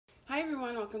Hi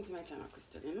everyone, welcome to my channel,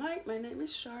 Chrystallune.light. My name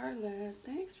is Charlotte.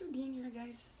 Thanks for being here,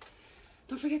 guys.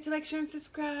 Don't forget to like, share, and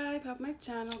subscribe. Help my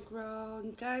channel grow.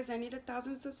 And guys, I need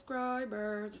 1,000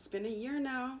 subscribers. It's been a year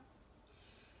now.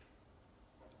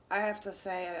 I have to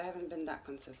say I haven't been that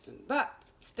consistent, but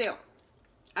still,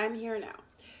 I'm here now.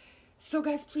 So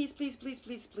guys, please, please, please,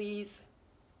 please, please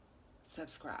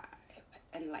subscribe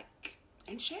and like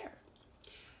and share.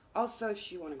 Also,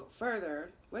 if you want to go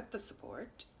further with the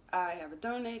support, I have a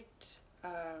donate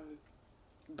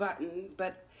button,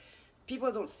 but people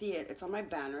don't see it. It's on my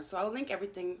banner, so I'll link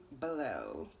everything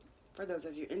below for those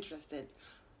of you interested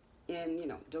in, you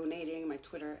know, donating, my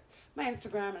Twitter, my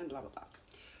Instagram, and blah, blah, blah.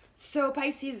 So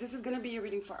Pisces, this is going to be your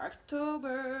reading for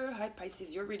October. Hi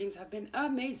Pisces, your readings have been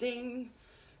amazing.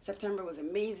 September was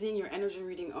amazing. Your energy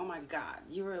reading, oh my God,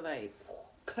 you were like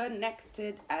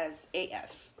connected as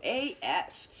AF.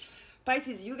 AF.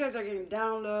 Pisces, you guys are getting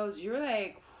downloads. You're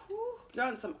like, whew, you're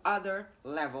on some other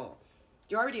level.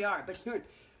 You already are, but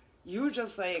you're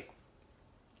just like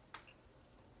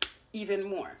even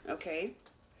more, okay?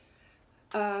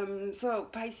 So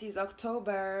Pisces,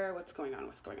 October, what's going on?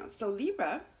 So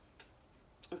Libra,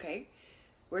 okay,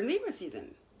 we're in Libra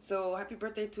season. So happy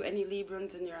birthday to any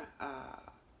Librans in your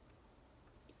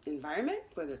environment,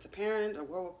 whether it's a parent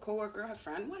or co-worker, a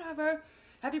friend, whatever.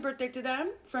 Happy birthday to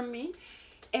them from me.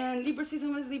 And Libra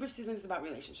season, what is Libra season? It's about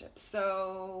relationships.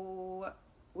 So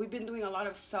we've been doing a lot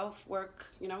of self-work,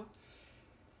 you know,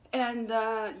 and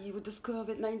with this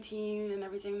COVID-19 and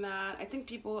everything that, I think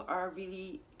people are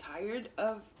really tired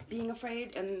of being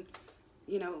afraid and,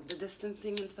 you know, the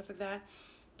distancing and stuff like that.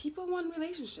 People want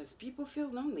relationships. People feel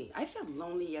lonely. I felt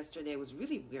lonely yesterday. It was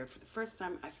really weird. For the first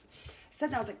time, I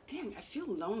said that, I was like, dang, I feel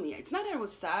lonely. It's not that I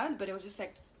was sad, but it was just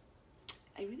like,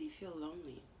 I really feel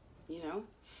lonely, you know?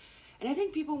 And I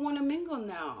think people want to mingle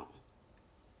now,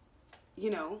 you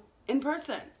know, in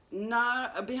person,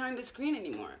 not behind the screen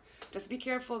anymore. Just be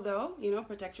careful though, you know,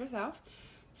 protect yourself.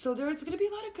 So there's going to be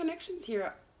a lot of connections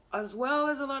here, as well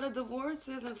as a lot of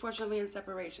divorces, unfortunately, and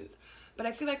separations. But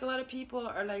I feel like a lot of people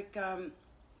are like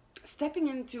stepping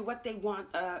into what they want,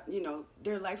 you know,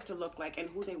 their life to look like and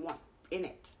who they want in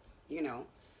it, you know,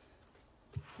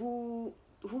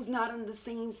 who's not in the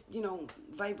same, you know,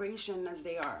 vibration as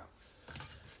they are.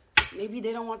 Maybe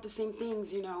they don't want the same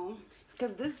things, you know,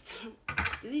 because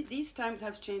these times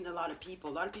have changed a lot of people.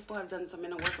 A lot of people have done some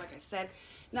inner work, like I said.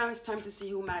 Now it's time to see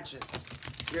who matches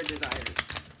your desires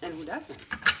and who doesn't.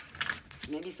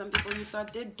 Maybe some people you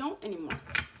thought did don't anymore.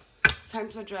 It's time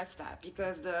to address that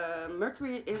because the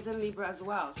Mercury is in Libra as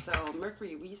well. So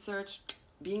Mercury, research,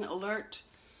 being alert,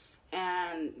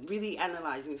 and really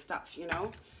analyzing stuff, you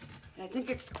know. And I think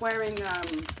it's squaring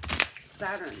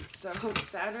Saturn. So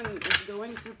Saturn is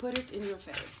going to put it in your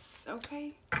face,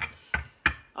 okay?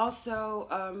 Also,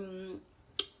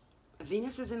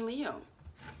 Venus is in Leo.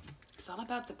 It's all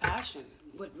about the passion,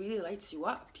 what really lights you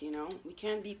up, you know? We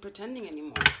can't be pretending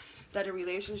anymore that a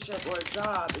relationship or a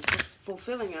job is just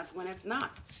fulfilling us when it's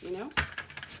not, you know?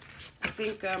 I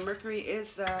think Mercury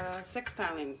is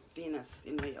sextiling Venus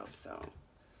in Leo, so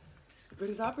it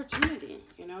brings opportunity,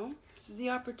 you know? This is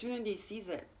the opportunity, seize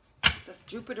it. This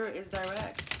Jupiter is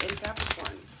direct in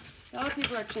Capricorn. A lot of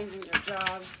people are changing their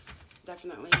jobs,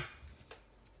 definitely.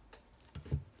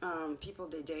 People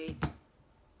they date,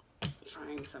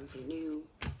 trying something new,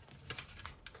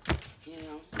 you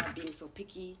know, not being so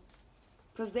picky,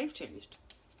 because they've changed.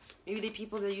 Maybe the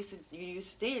people that you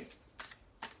used to date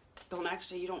don't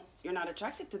actually, you're not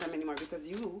attracted to them anymore because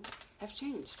you have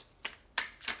changed.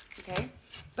 Okay?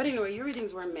 But anyway, your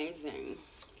readings were amazing.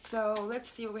 So let's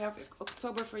see what we have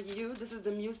October for you. This is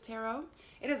the Muse Tarot.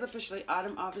 It is officially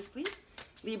autumn, obviously.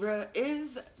 Libra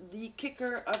is the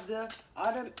kicker of the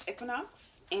autumn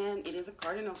equinox, and it is a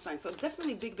cardinal sign. So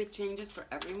definitely big, big changes for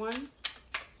everyone.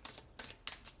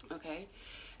 Okay.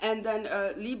 And then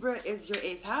Libra is your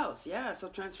 8th house. Yeah, so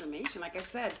transformation. Like I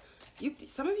said,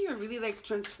 some of you are really like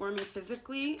transforming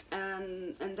physically,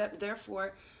 and that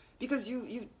therefore, because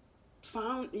you've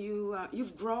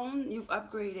grown, you've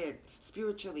upgraded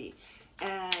spiritually,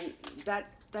 and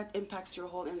that impacts your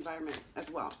whole environment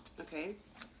as well. Okay.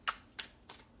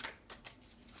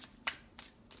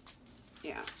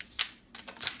 Yeah.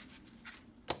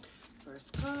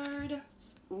 First card.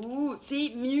 Ooh,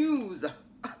 see, Muse.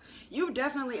 You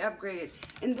definitely upgraded.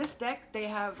 In this deck, they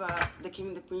have the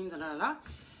King, the Queen,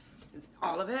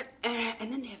 all of it,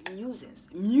 and then they have muses.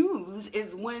 Muse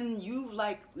is when you've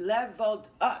like leveled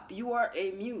up. You are a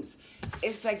muse.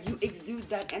 It's like you exude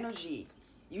that energy.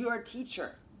 You are a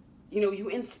teacher. You know, you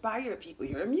inspire people.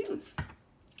 You're a muse.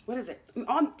 What is it?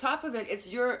 On top of it, it's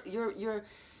your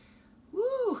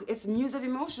woo, it's Muse of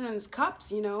Emotions,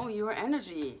 cups, you know, your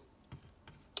energy.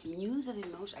 Muse of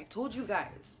emotion. I told you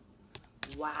guys.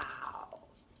 Wow.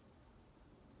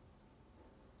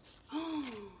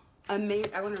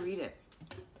 Amazing. I want to read it.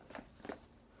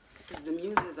 Because the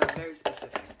muses are very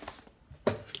specific.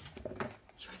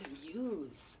 You're the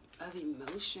muse of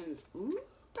emotions. Ooh,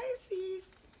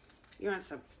 Pisces. You're on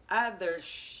some other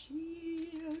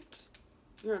shit.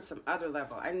 You're on some other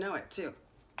level. I know it too.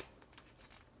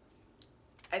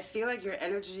 I feel like your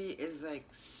energy is like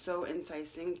so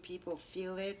enticing. People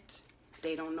feel it.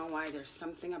 They don't know why. There's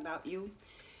something about you.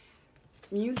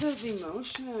 Muse of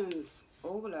emotions.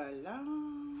 Oh la la.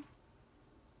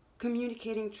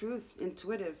 Communicating truth.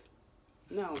 Intuitive.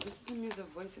 No, this is the muse of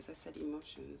voices. I said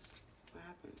emotions. What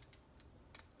happened?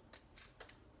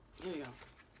 Here you go.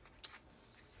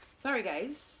 Sorry,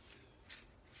 guys.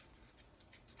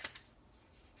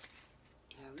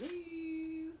 Hello.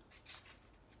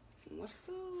 What's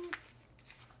up?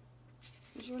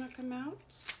 Did you want to come out?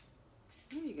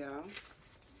 There you go.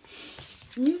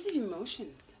 Muse of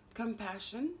emotions.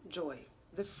 Compassion, joy.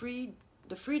 The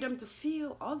freedom to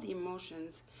feel all the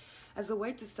emotions as a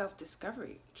way to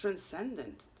self-discovery,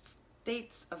 transcendent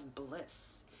states of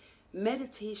bliss,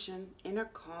 meditation, inner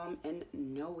calm, and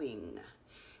knowing.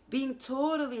 Being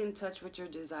totally in touch with your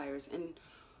desires and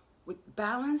with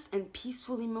balanced and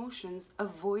peaceful emotions,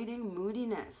 avoiding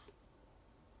moodiness.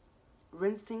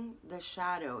 Rinsing the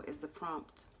shadow is the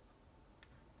prompt.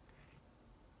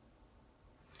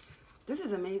 This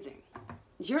is amazing.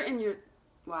 You're in your,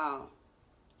 wow,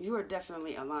 you are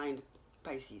definitely aligned,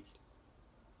 Pisces.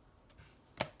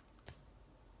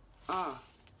 Ah,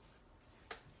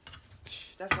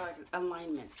 that's like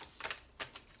alignment.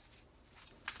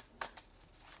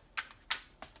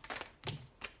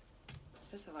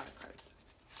 That's a lot of cards.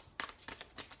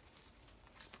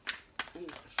 And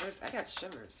it's the first, I got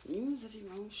shivers. Muse of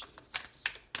emotions.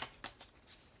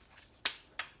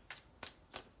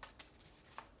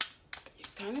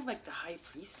 You're kind of like the high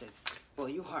priestess. Well,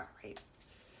 you are, right?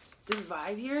 This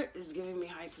vibe here is giving me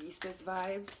high priestess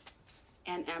vibes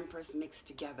and empress mixed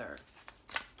together.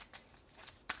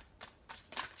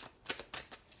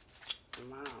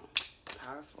 Wow,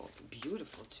 powerful,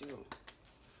 beautiful too.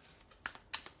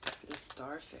 The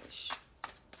starfish.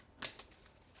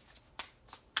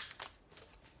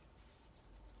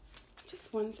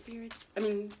 Just one spirit. I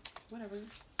mean, whatever.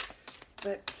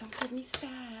 But don't give me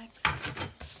stacks.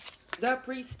 The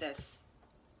priestess.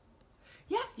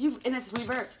 Yeah, and it's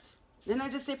reversed. Didn't I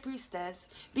just say priestess?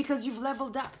 Because you've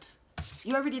leveled up.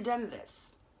 You already done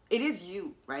this. It is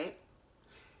you, right?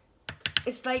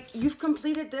 It's like you've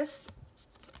completed this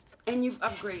and you've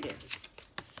upgraded.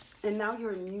 And now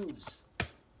you're a muse.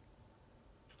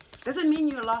 Doesn't mean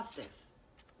you lost this.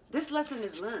 This lesson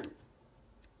is learned.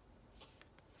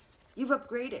 You've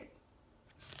upgraded.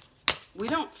 We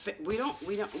don't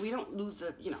lose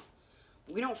the,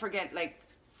 we don't forget like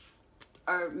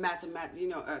our mathematics,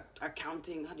 our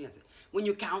counting, how do you say? When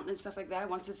you count and stuff like that,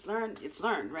 once it's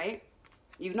learned, right?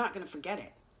 You're not going to forget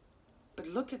it. But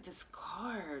look at this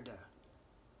card.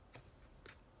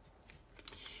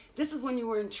 This is when you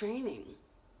were in training.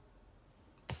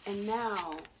 And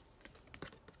now,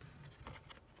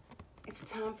 it's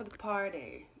time for the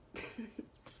party.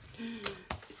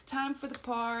 It's time for the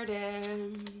party.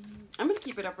 I'm going to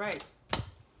keep it upright.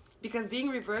 Because being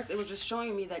reversed, it was just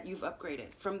showing me that you've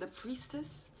upgraded. From the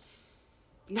priestess,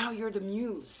 now you're the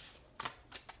muse.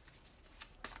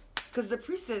 Because the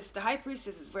priestess, the high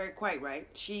priestess is very quiet, right?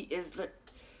 She is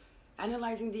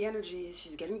analyzing the energies.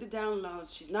 She's getting the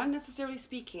downloads. She's not necessarily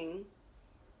speaking.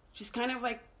 She's kind of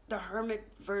like the hermit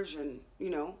version,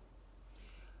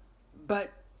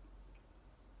 But,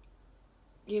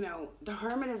 the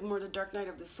hermit is more the dark night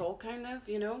of the soul, kind of,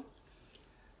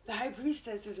 The high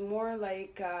priestess is more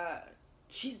like,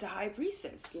 she's the high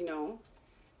priestess,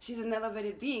 She's an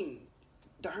elevated being.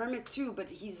 The hermit too, but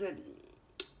he's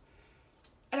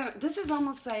I don't know, this is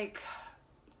almost like,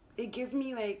 it gives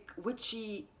me like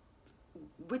witchy,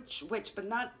 witch, but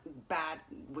not bad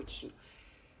witch.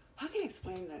 How can I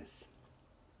explain this?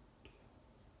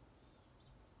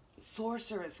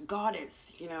 Sorceress,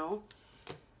 goddess,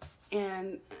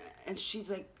 And she's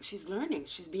like, she's learning,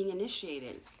 she's being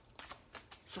initiated.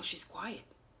 So she's quiet.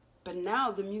 But now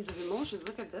the muse of emotions,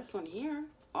 look at this one here.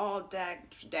 All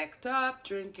decked up,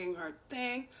 drinking her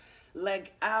thing,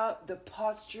 leg out, the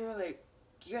posture, like,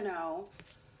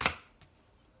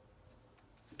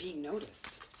 being noticed.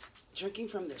 Drinking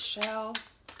from the shell.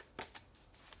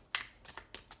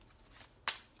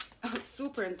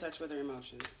 Super in touch with her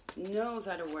emotions. Knows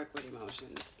how to work with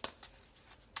emotions.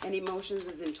 And emotions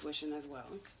is intuition as well.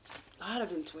 A lot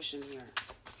of intuition here.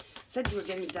 Said you were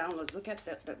getting downloads. Look at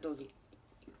those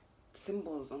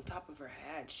symbols on top of her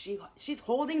head. She's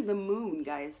holding the moon,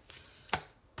 guys.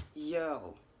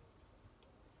 Yo.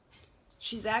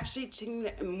 She's actually taking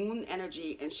the moon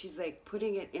energy and she's like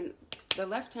putting it in. The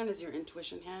left hand is your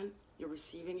intuition hand, your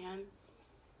receiving hand.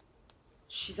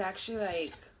 She's actually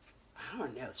like, I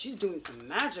don't know, she's doing some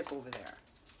magic over there.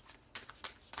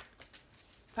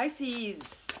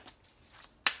 Pisces,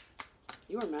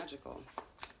 you are magical.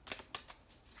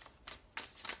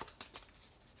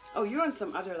 Oh, you're on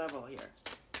some other level here.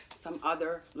 Some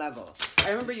other level. I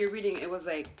remember your reading, it was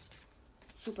like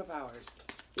superpowers.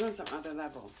 You're on some other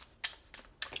level.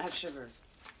 I have shivers.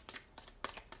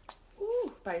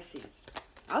 Ooh, Pisces.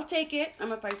 I'll take it.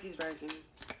 I'm a Pisces rising.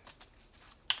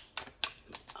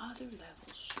 Other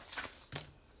level shit.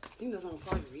 I think that's what I'm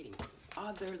calling reading.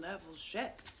 Other level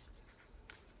shit.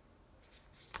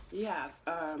 You have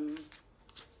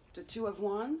the Two of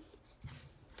Wands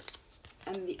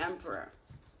and the Emperor.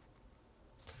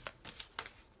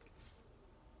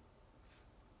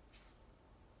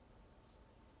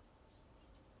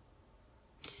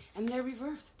 And they're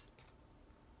reversed.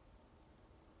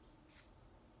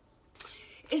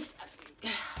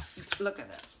 Look at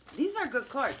this. These are good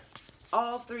cards.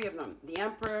 All three of them. The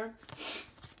Emperor.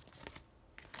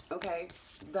 Okay.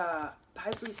 The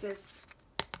High Priestess.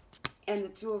 And the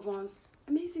Two of Wands.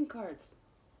 Amazing cards.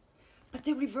 But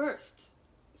they're reversed.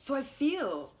 So I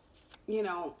feel, you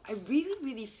know, I really,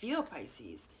 really feel,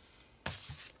 Pisces.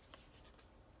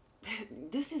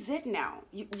 This is it now.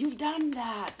 You've done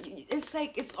that. It's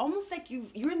like, it's almost like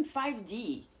you're in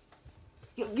 5D.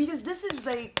 Because this is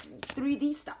like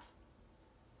 3D stuff.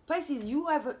 Pisces, you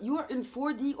are in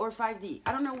 4D or 5D.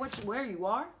 I don't know where you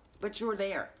are, but you're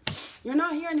there. You're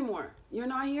not here anymore. You're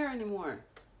not here anymore.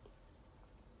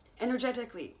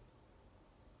 Energetically.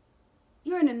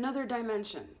 You're in another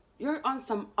dimension. You're on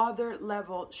some other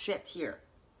level shit here.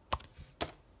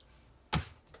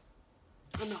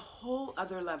 On a whole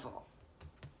other level.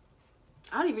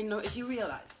 I don't even know if you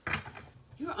realize.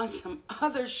 You're on some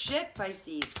other shit,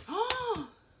 Pisces. Oh,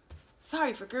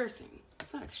 sorry for cursing.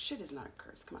 It's not a shit is not a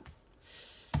curse. Come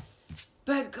on.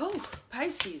 But go,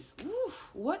 Pisces. Woo,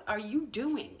 what are you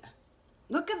doing?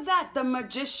 Look at that, the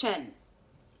Magician.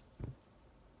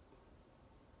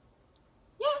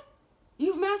 Yeah,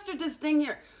 you've mastered this thing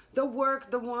here. The work,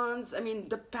 the wands, I mean,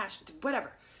 the passion,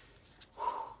 whatever.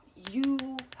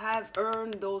 You have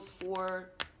earned those 4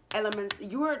 elements.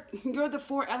 You're the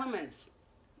 4 elements.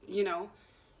 You know,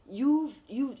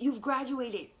 you've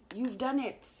graduated. You've done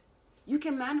it. You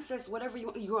can manifest whatever you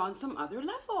want. You're on some other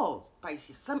level,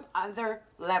 Pisces. Some other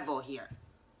level here.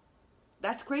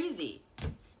 That's crazy.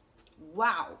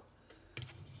 Wow.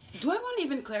 Do I want to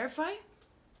even clarify?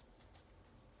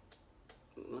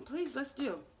 Please, let's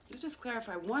do. Let's just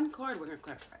clarify. One card we're going to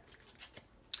clarify.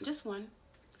 Just one.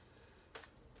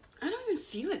 I don't even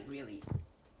feel it, really.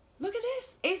 Look at this.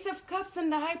 Ace of Cups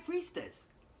and the High Priestess.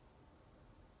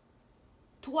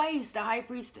 Twice the High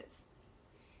Priestess.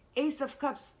 Ace of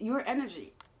Cups, your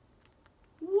energy.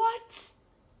 What?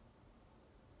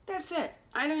 That's it.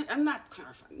 I'm not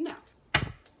clarifying. No.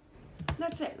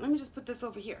 That's it. Let me just put this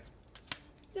over here.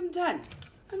 I'm done.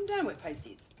 I'm done with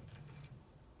Pisces.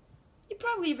 You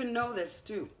probably even know this,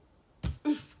 too.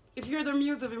 If you're the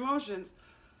muse of emotions,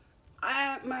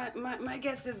 my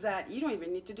guess is that you don't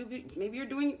even need to do, maybe you're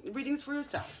doing readings for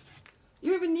yourself.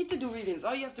 You don't even need to do readings.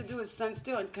 All you have to do is stand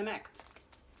still and connect.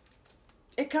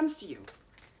 It comes to you.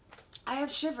 I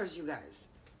have shivers, you guys.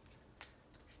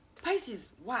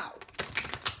 Pisces, wow.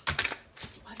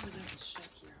 Why do I have this shit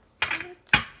here?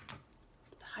 What?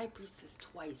 The High Priestess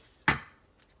twice.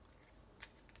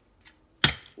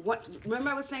 What?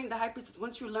 Remember I was saying the High Priestess,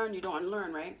 once you learn, you don't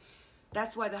unlearn, right?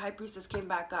 That's why the High Priestess came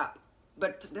back up.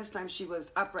 But this time she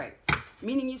was upright.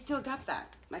 Meaning you still got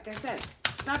that. Like I said,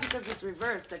 it's not because it's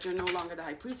reversed that you're no longer the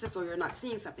High Priestess or you're not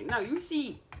seeing something. No,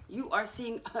 you are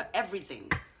seeing everything.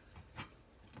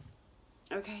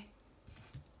 Okay?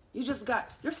 You're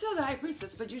still the High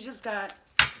Priestess, but you just got,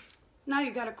 now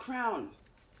you got a crown.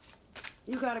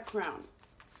 You got a crown.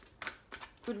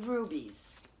 With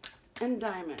rubies and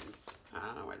diamonds. I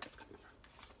don't know where this is coming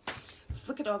from. Just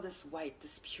look at all this white,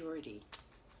 this purity.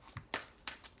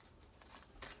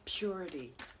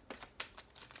 Purity.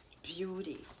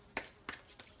 Beauty.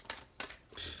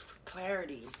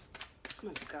 Clarity. Oh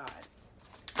my God.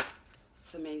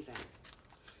 It's amazing.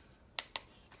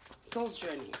 Soul's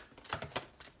journey.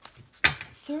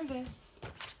 Service.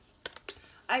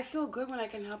 I feel good when I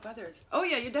can help others. Oh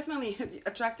yeah, you're definitely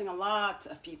attracting a lot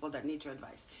of people that need your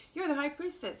advice. You're the High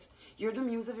Priestess. You're the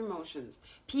muse of emotions.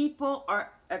 People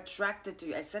are attracted to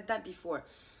you. I said that before.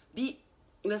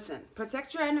 Listen,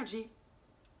 protect your energy.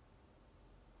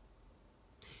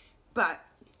 But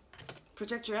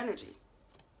protect your energy.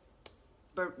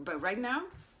 But right now,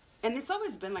 and it's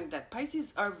always been like that.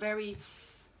 Pisces are very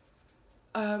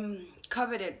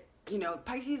coveted. You know,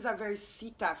 Pisces are very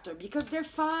sought after because they're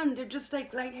fun. They're just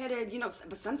like lightheaded, you know.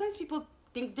 But sometimes people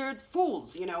think they're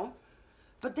fools, you know,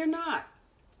 but they're not.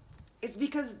 It's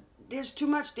because there's too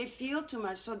much. They feel too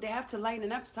much, so they have to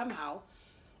lighten up somehow.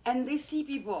 And they see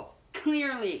people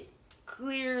clearly.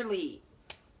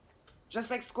 Just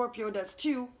like Scorpio does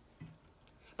too.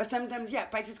 But sometimes, yeah,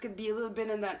 Pisces could be a little bit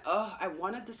in that, oh, I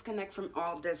want to disconnect from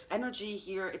all this energy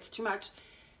here. It's too much.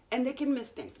 And they can miss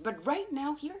things. But right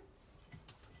now here,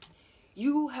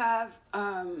 you have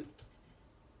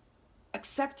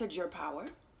accepted your power.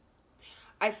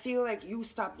 I feel like you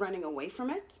stopped running away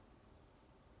from it.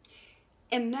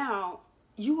 And now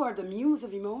you are the muse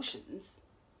of emotions.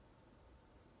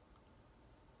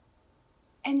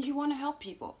 And you want to help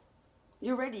people.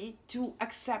 You're ready to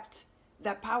accept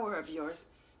that power of yours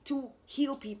to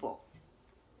heal people.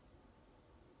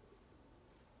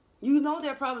 You know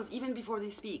their problems even before they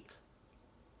speak.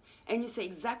 And you say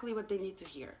exactly what they need to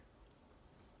hear.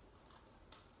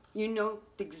 You know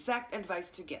the exact advice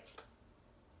to give.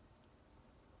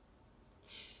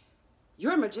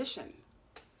 You're a magician.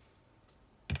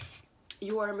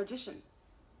 You are a magician.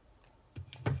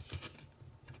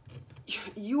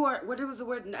 You are, what was the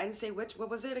word? I didn't say witch. What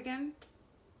was it again?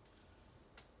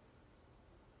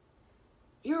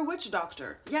 You're a witch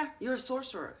doctor. Yeah, you're a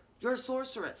sorcerer. You're a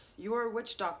sorceress. You're a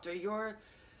witch doctor. You're,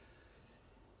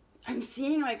 I'm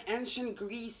seeing like ancient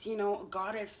Greece, you know, a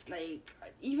goddess, like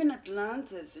even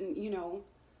Atlantis, and you know,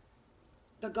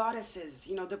 the goddesses,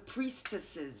 you know, the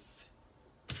priestesses.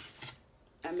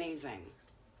 Amazing.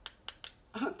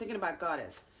 I'm thinking about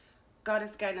Goddess.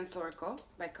 Goddess Guidance Oracle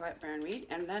by Colette Baron Reed,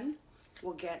 and then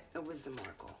we'll get a Wisdom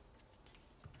Oracle.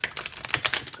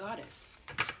 Goddess.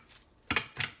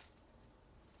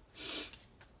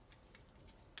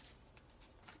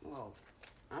 Whoa,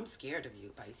 I'm scared of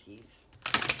you, Pisces.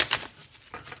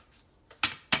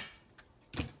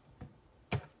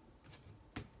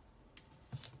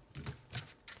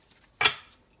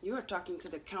 You are talking to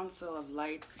the Council of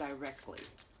Light directly.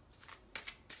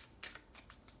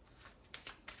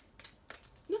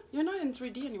 No, you're not in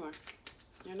 3D anymore.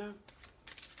 You're not.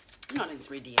 You're not in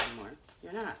 3D anymore.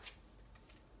 You're not.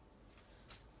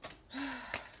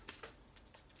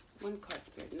 One card,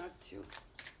 Spirit, not two.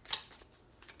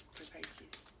 For Pisces.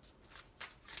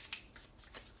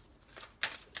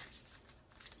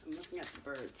 I'm looking at the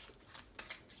birds.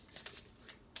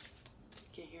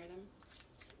 Can you hear them?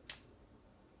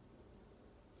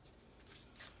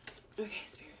 Okay,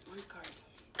 Spirit, one card.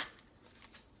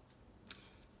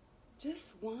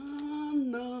 Just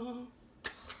wanna.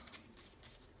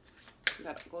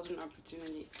 That golden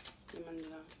opportunity.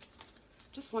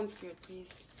 Just one, Spirit, please.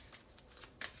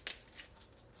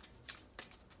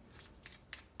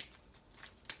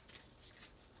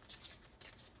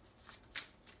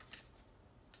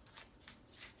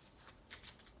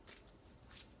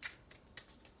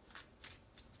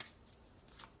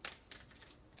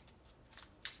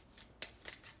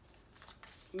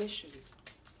 Mission.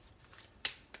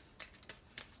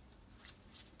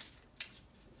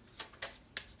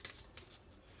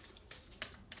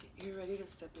 You're ready to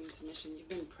step into mission. You've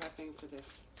been prepping for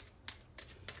this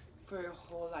for your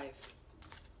whole life.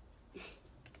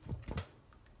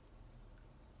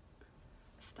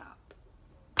 Stop.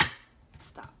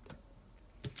 Stop.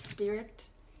 Spirit.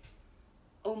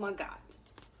 Oh my God.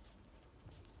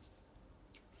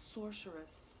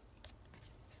 Sorceress.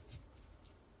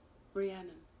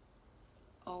 Rhiannon.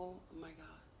 Oh my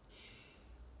God.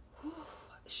 Whew.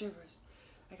 Shivers.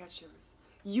 I got shivers.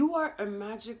 You are a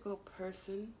magical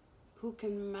person who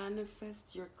can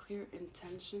manifest your clear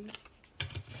intentions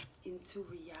into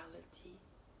reality.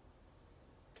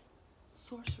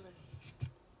 Sorceress.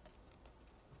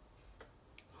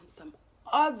 On some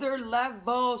other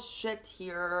level shit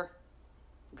here.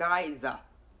 Guys.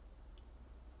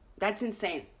 That's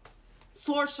insane.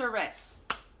 Sorceress.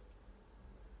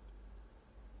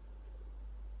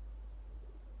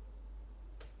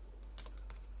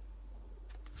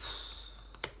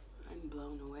 I'm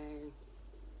blown away.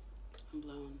 I'm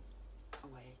blown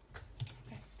away.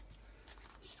 Okay.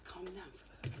 Just calm down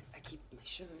for a little bit. I keep my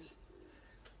shivers.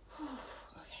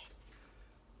 Okay.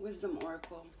 Wisdom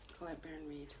Oracle, Colette Baron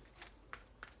Reed.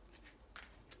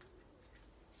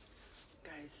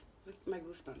 Guys, look at my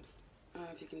goosebumps. I don't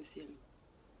know if you can see them.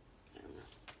 I don't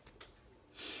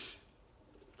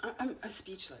know. I'm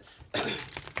speechless. I'm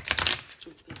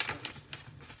speechless.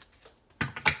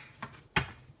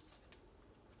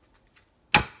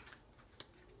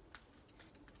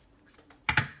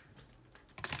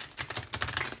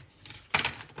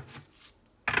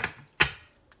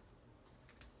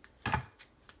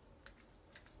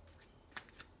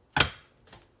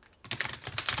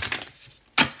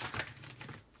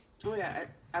 you,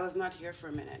 I was not here for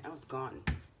a minute. I was gone.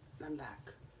 I'm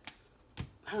back.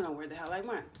 I don't know where the hell I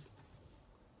went.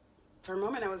 For a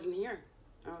moment, I wasn't here.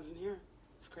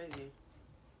 It's crazy.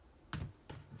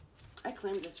 I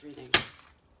claim this reading.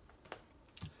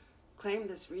 Claim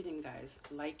this reading, guys.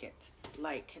 Like it.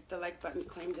 Hit the like button.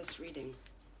 Claim this reading.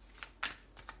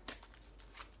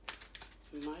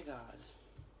 My God.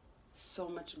 So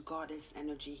much goddess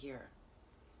energy here.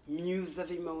 Muse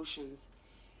of emotions.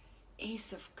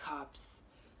 Ace of Cups.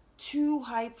 2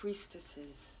 high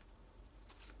priestesses.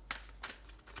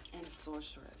 And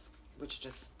sorceress, which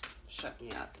just shut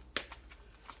me up.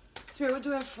 Spirit, what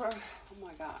do I have for, oh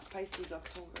my God, Pisces,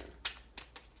 October.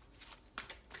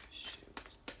 Shoot.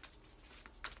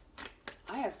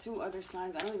 I have 2 other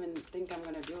signs. I don't even think I'm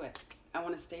going to do it. I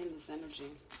want to stay in this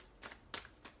energy.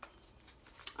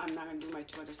 I'm not going to do my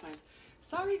 2 other signs.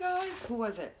 Sorry, guys. Who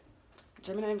was it?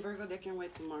 Gemini and Virgo, they can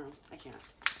wait tomorrow. I can't.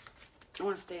 I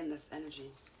want to stay in this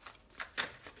energy.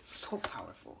 It's so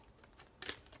powerful.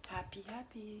 Happy,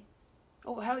 happy.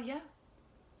 Oh, hell yeah.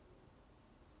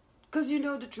 Because you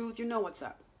know the truth. You know what's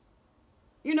up.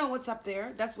 You know what's up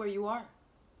there. That's where you are.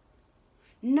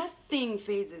 Nothing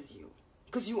phases you.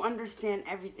 Because you understand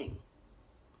everything.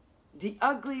 The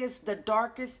ugliest, the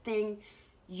darkest thing,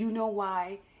 you know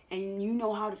why. And you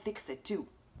know how to fix it too.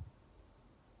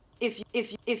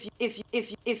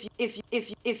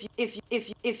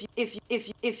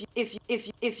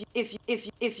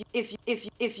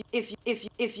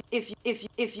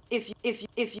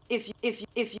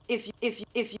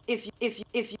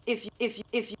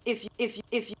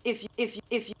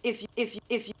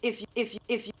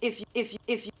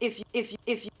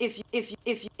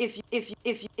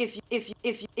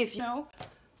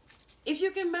 If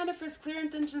you can manifest clear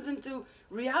intentions into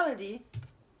reality,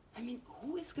 I mean,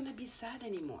 who is going to be sad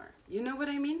anymore? You know what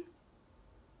I mean?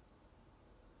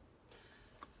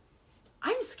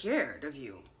 I'm scared of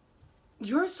you.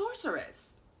 You're a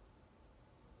sorceress.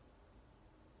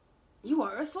 You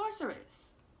are a sorceress.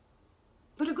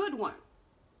 But a good one.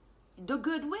 The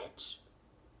good witch.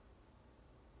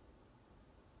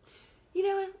 You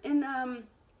know, and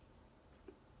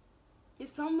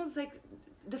it's almost like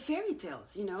the fairy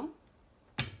tales, you know?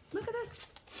 Look at this.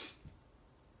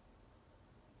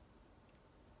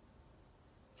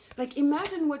 Like,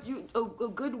 imagine what you, a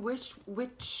good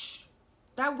witch,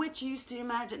 that witch you used to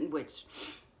imagine, witch.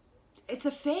 It's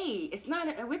a fae. It's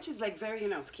not, a witch is like very, you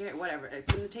know, scary, whatever, a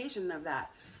connotation of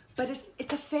that. But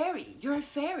it's a fairy. You're a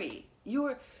fairy.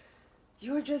 You're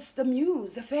just the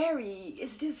muse, a fairy.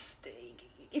 It's just,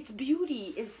 it's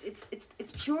beauty.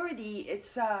 It's purity.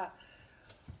 It's, oh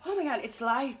my God, it's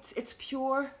light. It's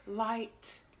pure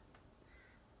light.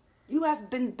 You have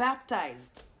been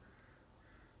baptized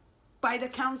by the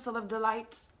council of the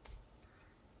light,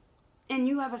 and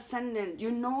you have ascended.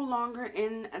 You're no longer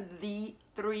in the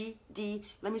 3D.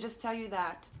 Let me just tell you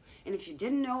that. And if you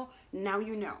didn't know, now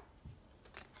you know.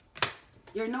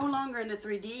 You're no longer in the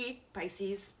 3D,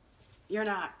 Pisces. You're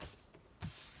not.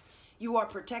 You are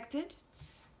protected.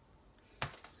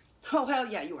 Oh, hell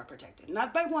yeah, you are protected.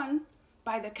 Not by one,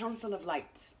 by the council of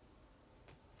light.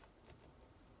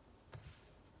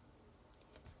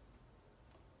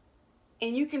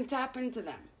 And you can tap into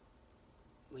them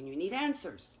when you need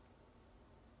answers.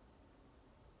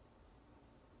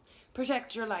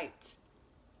 Protect your light.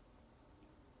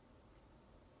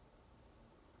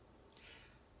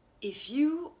 If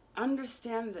you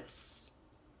understand this,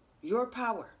 your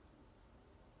power,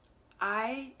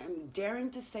 I am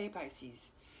daring to say, Pisces,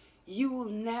 you will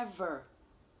never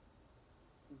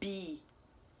be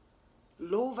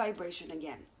low vibration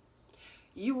again.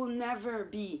 You will never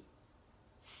be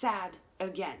sad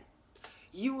again.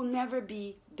 You will never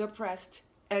be depressed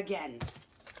again.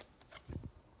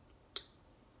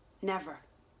 Never.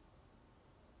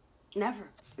 Never.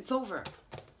 It's over.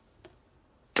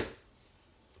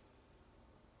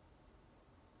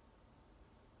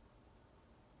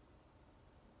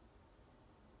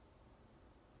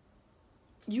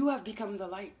 You have become the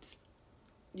light.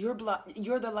 You're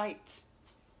the light.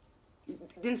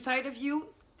 Inside of you,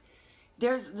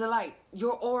 there's the light.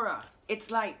 Your aura. It's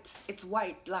light. It's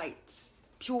white light.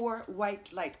 Pure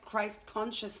white light. Christ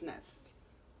consciousness.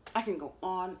 I can go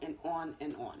on and on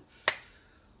and on.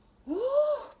 Woo!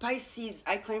 Pisces,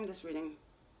 I claim this reading.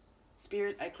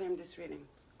 Spirit, I claim this reading.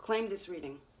 Claim this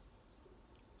reading.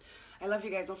 I love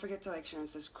you guys. Don't forget to like, share, and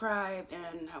subscribe,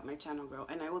 and help my channel grow.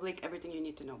 And I will link everything you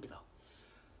need to know below.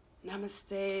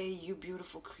 Namaste, you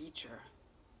beautiful creature.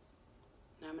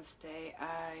 Namaste.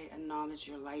 I acknowledge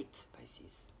your light,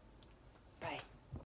 Pisces.